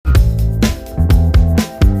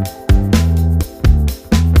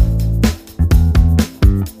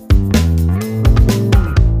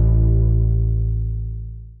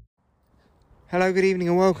hello, good evening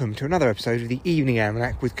and welcome to another episode of the Evening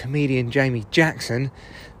Almanac with comedian Jamie Jackson.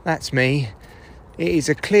 That's me. It is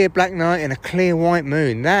a clear black night and a clear white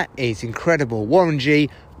moon. That is incredible. Warren G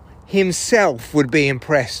himself would be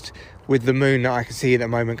impressed with the moon that I can see at the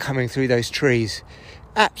moment coming through those trees.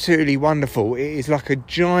 Absolutely wonderful. It is like a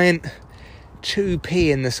giant 2p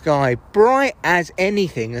in the sky, bright as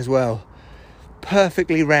anything as well,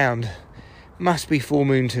 perfectly round. Must be full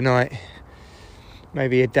moon tonight.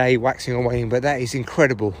 Maybe a day waxing or waning, but that is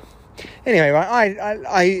incredible. Anyway,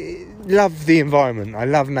 I love the environment. I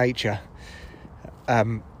love nature,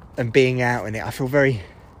 and being out in it. I feel very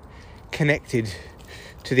connected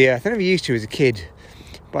to the earth. I never used to as a kid,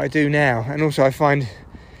 but I do now. And also I find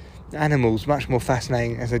animals much more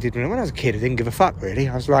fascinating as I did when I was a kid. I didn't give a fuck, really.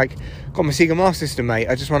 I was like, got my Sega Master System, mate.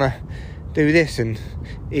 I just want to do this and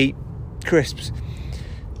eat crisps.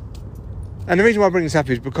 And the reason why I bring this up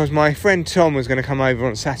is because my friend Tom was going to come over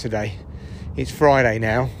on Saturday. It's Friday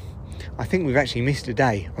now. I think we've actually missed a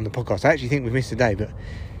day on the podcast. I actually think we've missed a day, but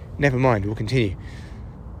never mind, we'll continue.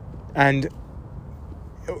 And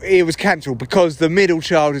it was cancelled because the middle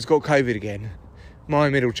child has got COVID again. My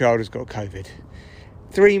middle child has got COVID.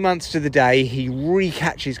 3 months to the day, he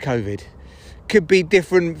re-catches COVID. Could be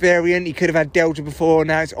different variant. He could have had Delta before,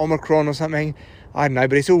 now it's Omicron or something. I don't know,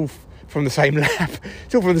 but it's all from the same lab.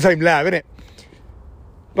 It's all from the same lab, isn't it?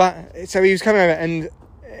 But so he was coming over, and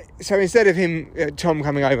so instead of him, Tom,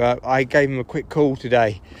 coming over, I gave him a quick call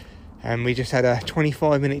today, and we just had a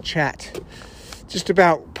 25-minute chat just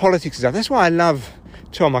about politics and stuff. That's why I love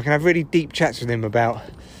Tom. I can have really deep chats with him about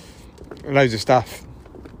loads of stuff.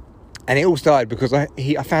 And it all started because I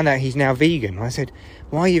found out he's now vegan. I said,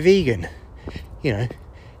 "Why are you vegan? You know,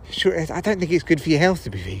 sure, I don't think it's good for your health to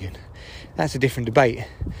be vegan." That's a different debate.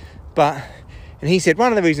 And he said,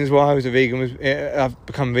 one of the reasons why I was a vegan was, I've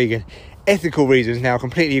become vegan, ethical reasons. Now I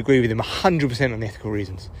completely agree with him, 100% on the ethical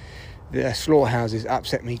reasons. The slaughterhouses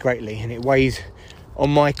upset me greatly and it weighs on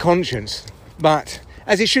my conscience. But,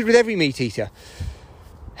 as it should with every meat eater.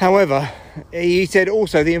 However, he said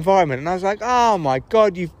also the environment. And I was like, oh my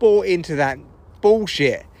God, you've bought into that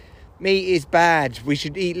bullshit. Meat is bad. We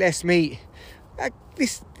should eat less meat. He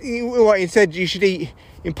said you should eat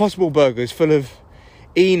Impossible burgers full of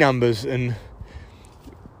E numbers and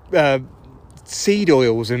seed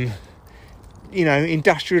oils and, you know,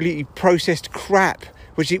 industrially processed crap,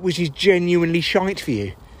 which is genuinely shite for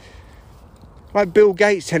you. Like Bill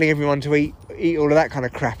Gates telling everyone to eat all of that kind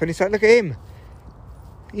of crap, and it's like, look at him.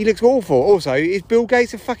 He looks awful. Also, is Bill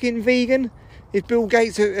Gates a fucking vegan? Is Bill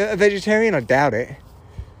Gates a vegetarian? I doubt it.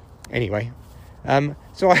 Anyway,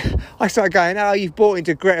 so I started going, oh, you've bought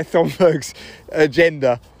into Greta Thunberg's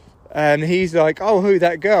agenda. And he's like, oh, who,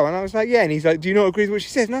 that girl? And I was like, yeah. And he's like, do you not agree with what she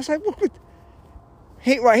says? And I was like, what?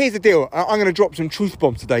 Here's the deal. I'm going to drop some truth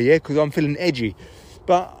bombs today, yeah, because I'm feeling edgy.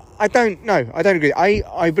 But I don't agree.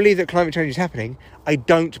 I believe that climate change is happening. I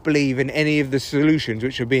don't believe in any of the solutions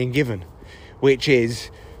which are being given, which is,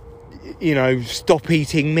 you know, stop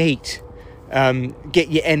eating meat, get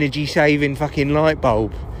your energy saving fucking light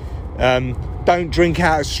bulb, don't drink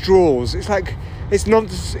out of straws. It's like, it's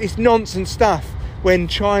nonsense stuff. When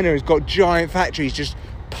China has got giant factories just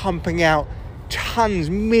pumping out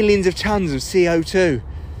millions of tons of CO2.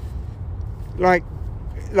 Like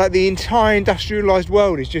the entire industrialised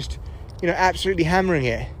world is just, you know, absolutely hammering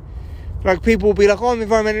it. Like, people will be like, oh, I'm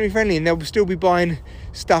environmentally friendly, and they'll still be buying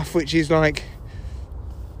stuff which is like,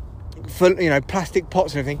 full, you know, plastic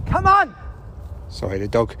pots and everything. Come on! Sorry, the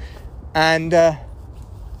dog. And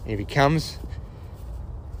here he comes.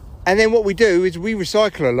 And then what we do is we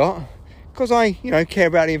recycle a lot, because I, you know, care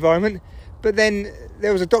about the environment. But then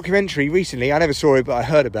there was a documentary recently, I never saw it, but I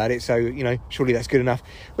heard about it, so, you know, surely that's good enough,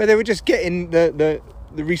 where they were just getting the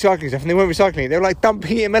recycling stuff, and they weren't recycling it, they were like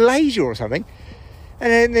dumping it in Malaysia or something. And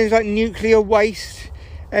then there's like nuclear waste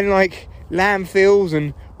and like landfills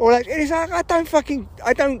and all that. It's like,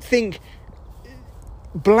 I don't think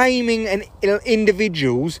blaming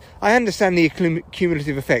individuals, I understand the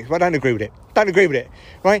cumulative effects, but I don't agree with it.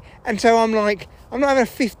 Right? And so I'm like, I'm not having a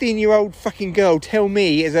 15-year-old fucking girl tell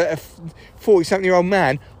me as a 40-something-year-old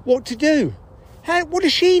man what to do. What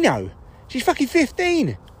does she know? She's fucking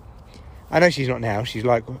 15. I know she's not now. She's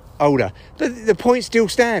like older. But the point still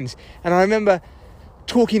stands. And I remember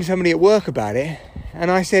talking to somebody at work about it,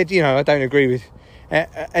 and I said, you know, I don't agree with...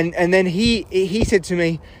 and then he said to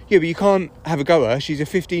me, yeah, but you can't have a go at her. She's a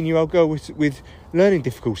 15-year-old girl with learning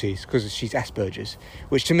difficulties because she's Asperger's,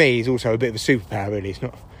 which to me is also a bit of a superpower, really. It's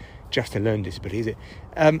not just a learning disability, is it?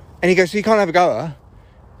 And he goes, so you can't have a go at her?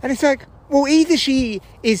 And it's like, well, either she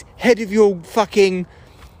is head of your fucking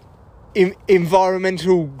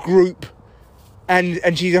environmental group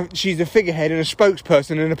and she's a figurehead and a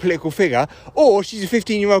spokesperson and a political figure, or she's a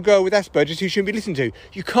 15-year-old girl with Asperger's who shouldn't be listened to.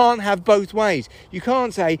 You can't have both ways. You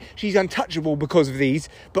can't say she's untouchable because of these,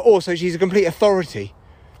 but also she's a complete authority.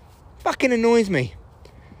 Fucking annoys me.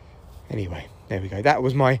 Anyway, there we go. That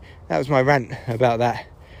was my rant about that.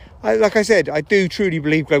 Like I said, I do truly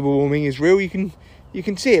believe global warming is real. You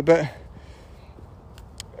can see it, but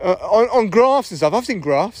on graphs and stuff, I've seen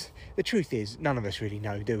graphs. The truth is, none of us really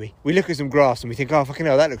know, do we? We look at some graphs and we think, oh, fucking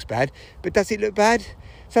hell, that looks bad. But does it look bad?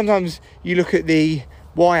 Sometimes you look at the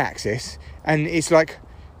y-axis and it's like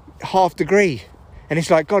half degree. And it's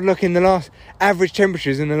like, God, look, in the last average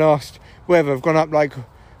temperatures in the last, whatever, have gone up like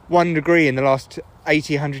 1 degree in the last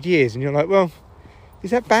 80, 100 years. And you're like, well,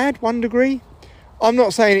 is that bad, 1 degree? I'm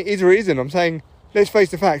not saying it is or isn't. I'm saying, let's face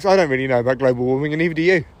the facts. I don't really know about global warming, and neither do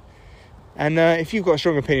you. And if you've got a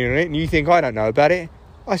strong opinion on it and you think I don't know about it,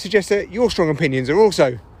 I suggest that your strong opinions are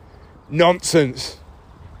also nonsense.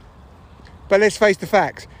 But let's face the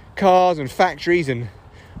facts. Cars and factories and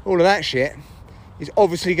all of that shit is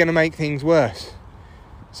obviously going to make things worse.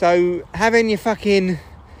 So having your fucking,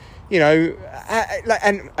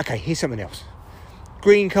 okay, here's something else.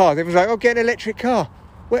 Green cars. Everyone's like, oh, get an electric car.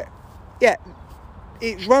 Well, yeah,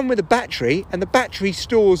 it's run with a battery, and the battery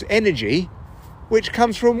stores energy, which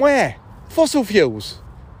comes from where? Fossil fuels.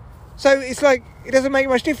 So it's like, it doesn't make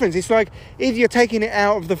much difference. It's like, either you're taking it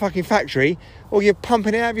out of the fucking factory or you're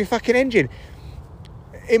pumping it out of your fucking engine.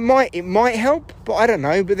 It might help, but I don't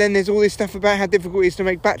know. But then there's all this stuff about how difficult it is to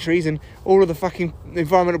make batteries and all of the fucking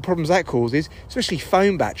environmental problems that causes, especially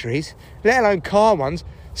phone batteries, let alone car ones.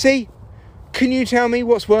 See, can you tell me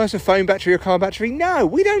what's worse, a phone battery or a car battery? No,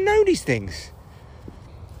 we don't know these things.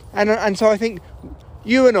 And so I think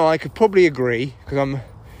you and I could probably agree, because I'm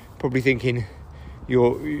probably thinking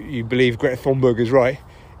you believe Greta Thunberg is right.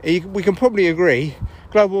 We can probably agree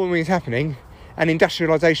global warming is happening and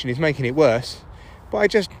industrialisation is making it worse. But I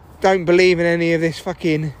just don't believe in any of this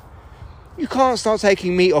fucking... You can't start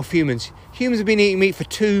taking meat off humans. Humans have been eating meat for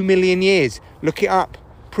 2 million years. Look it up.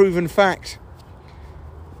 Proven fact.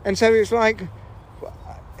 And so it's like...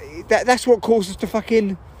 That's what causes us to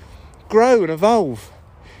fucking grow and evolve.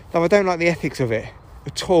 Though I don't like the ethics of it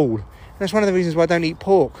at all. And that's one of the reasons why I don't eat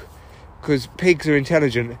pork. Because pigs are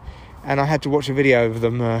intelligent. And I had to watch a video of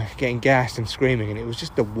them getting gassed and screaming. And it was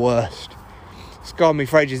just the worst. Scarred me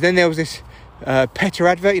for ages. Then there was this... PETA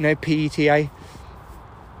advert, PETA,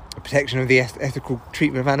 protection of the ethical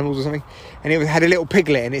treatment of animals or something, and it had a little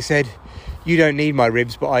piglet and it said, you don't need my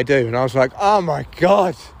ribs but I do, and I was like, oh my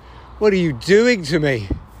god, what are you doing to me?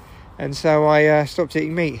 And so I stopped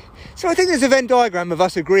eating meat. So I think there's a Venn diagram of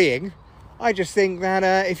us agreeing. I just think that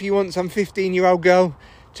if you want some 15-year-old girl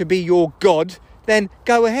to be your god, then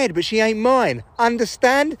go ahead, but she ain't mine.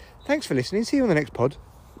 Understand? Thanks for listening. See you on the next pod.